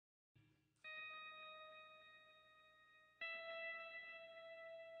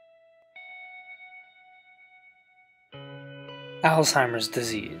Alzheimer's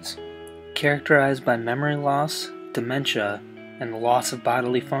disease, characterized by memory loss, dementia, and the loss of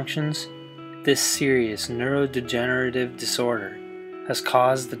bodily functions, this serious neurodegenerative disorder has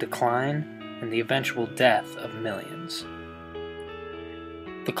caused the decline and the eventual death of millions.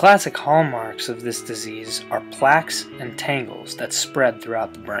 The classic hallmarks of this disease are plaques and tangles that spread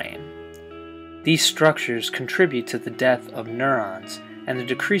throughout the brain. These structures contribute to the death of neurons and the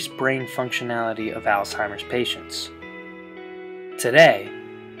decreased brain functionality of Alzheimer's patients. Today,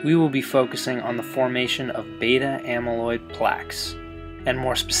 we will be focusing on the formation of beta-amyloid plaques, and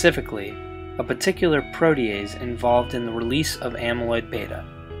more specifically, a particular protease involved in the release of amyloid beta,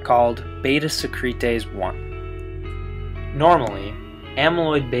 called Beta-secretase 1. Normally,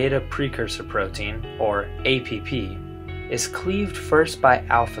 amyloid beta precursor protein, or APP, is cleaved first by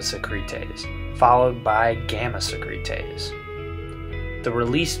alpha-secretase, followed by gamma-secretase. The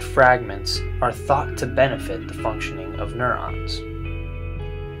released fragments are thought to benefit the functioning of neurons.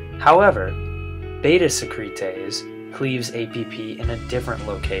 However, beta-secretase cleaves APP in a different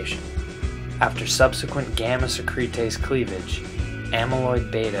location. After subsequent gamma-secretase cleavage,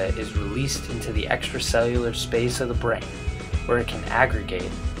 amyloid beta is released into the extracellular space of the brain, where it can aggregate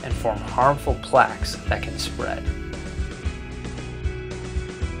and form harmful plaques that can spread.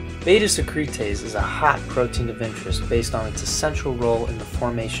 Beta-secretase is a hot protein of interest based on its essential role in the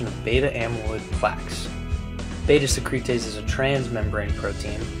formation of beta-amyloid plaques. Beta-secretase is a transmembrane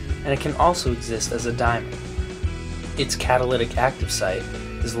protein, and it can also exist as a dimer. Its catalytic active site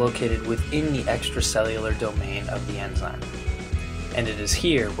is located within the extracellular domain of the enzyme, and it is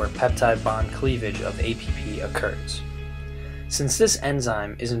here where peptide bond cleavage of APP occurs. Since this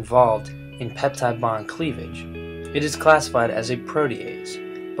enzyme is involved in peptide bond cleavage, it is classified as a protease,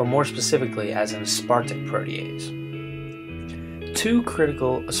 but more specifically as an aspartic protease. Two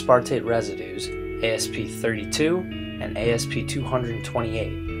critical aspartate residues, ASP32 and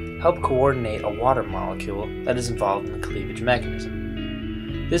ASP228, help coordinate a water molecule that is involved in the cleavage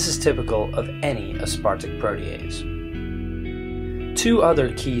mechanism. This is typical of any aspartic protease. Two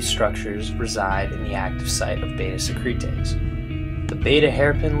other key structures reside in the active site of beta-secretase: the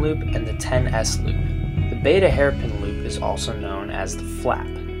beta-hairpin loop and the 10S loop. The beta-hairpin loop is also known as the flap,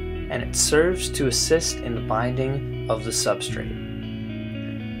 and it serves to assist in the binding of the substrate.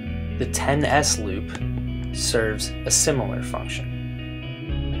 The 10S loop serves a similar function.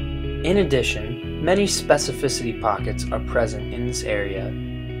 In addition, many specificity pockets are present in this area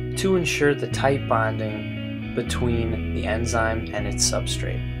to ensure the tight bonding between the enzyme and its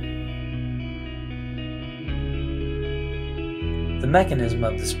substrate. The mechanism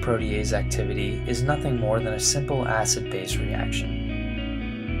of this protease activity is nothing more than a simple acid-base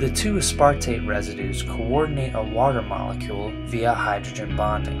reaction. The two aspartate residues coordinate a water molecule via hydrogen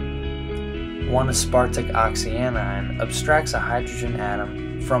bonding. One aspartic oxyanion abstracts a hydrogen atom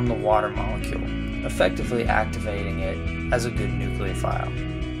from the water molecule, effectively activating it as a good nucleophile.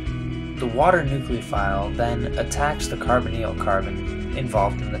 The water nucleophile then attacks the carbonyl carbon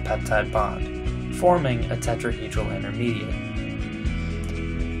involved in the peptide bond, forming a tetrahedral intermediate.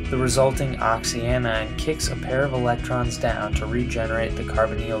 The resulting oxyanion kicks a pair of electrons down to regenerate the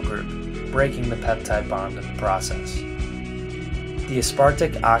carbonyl group, breaking the peptide bond in the process. The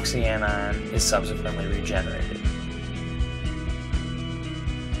aspartic oxyanion is subsequently regenerated.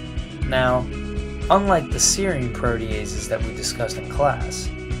 Now, unlike the serine proteases that we discussed in class,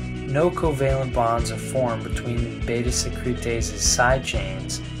 no covalent bonds are formed between beta-secretase's side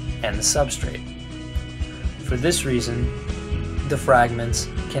chains and the substrate. For this reason, the fragments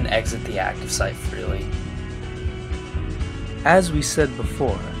can exit the active site freely. As we said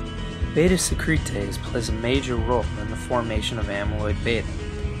before, beta-secretase plays a major role in the formation of amyloid beta,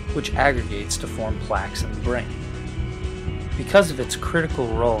 which aggregates to form plaques in the brain. Because of its critical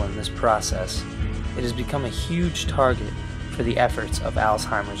role in this process, it has become a huge target for the efforts of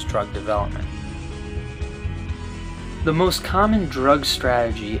Alzheimer's drug development. The most common drug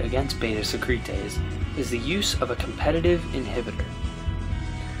strategy against beta-secretase is the use of a competitive inhibitor.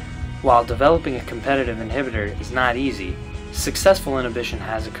 While developing a competitive inhibitor is not easy, successful inhibition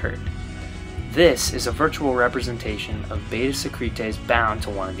has occurred. This is a virtual representation of beta-secretase bound to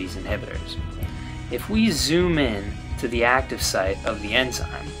one of these inhibitors. If we zoom in to the active site of the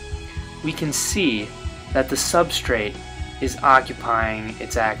enzyme, we can see that the substrate is occupying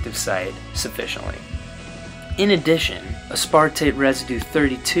its active site sufficiently. In addition, aspartate residue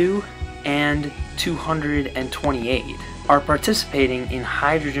 32 and 228 are participating in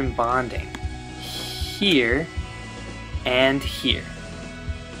hydrogen bonding here and here.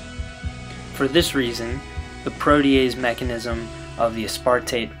 For this reason, the protease mechanism of the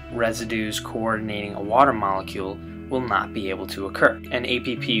aspartate residues coordinating a water molecule will not be able to occur, and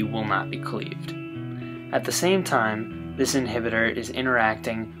APP will not be cleaved. At the same time, this inhibitor is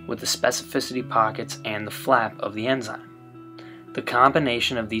interacting with the specificity pockets and the flap of the enzyme. The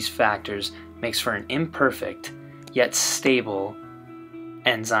combination of these factors makes for an imperfect, yet stable,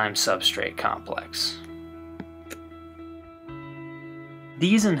 enzyme-substrate complex.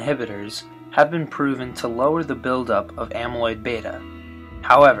 These inhibitors have been proven to lower the buildup of amyloid beta.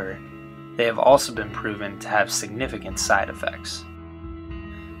 However, they have also been proven to have significant side effects.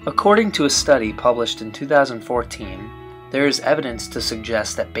 According to a study published in 2014, there is evidence to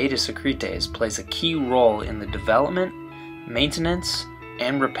suggest that beta-secretase plays a key role in the development, maintenance,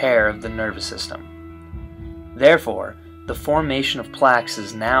 and repair of the nervous system. Therefore, the formation of plaques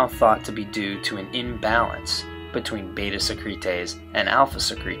is now thought to be due to an imbalance between beta-secretase and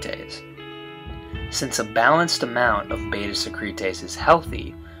alpha-secretase. Since a balanced amount of beta-secretase is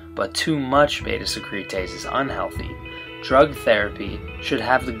healthy, but too much beta-secretase is unhealthy, drug therapy should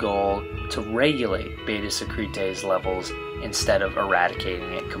have the goal to regulate beta-secretase levels instead of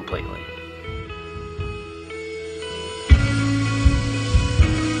eradicating it completely.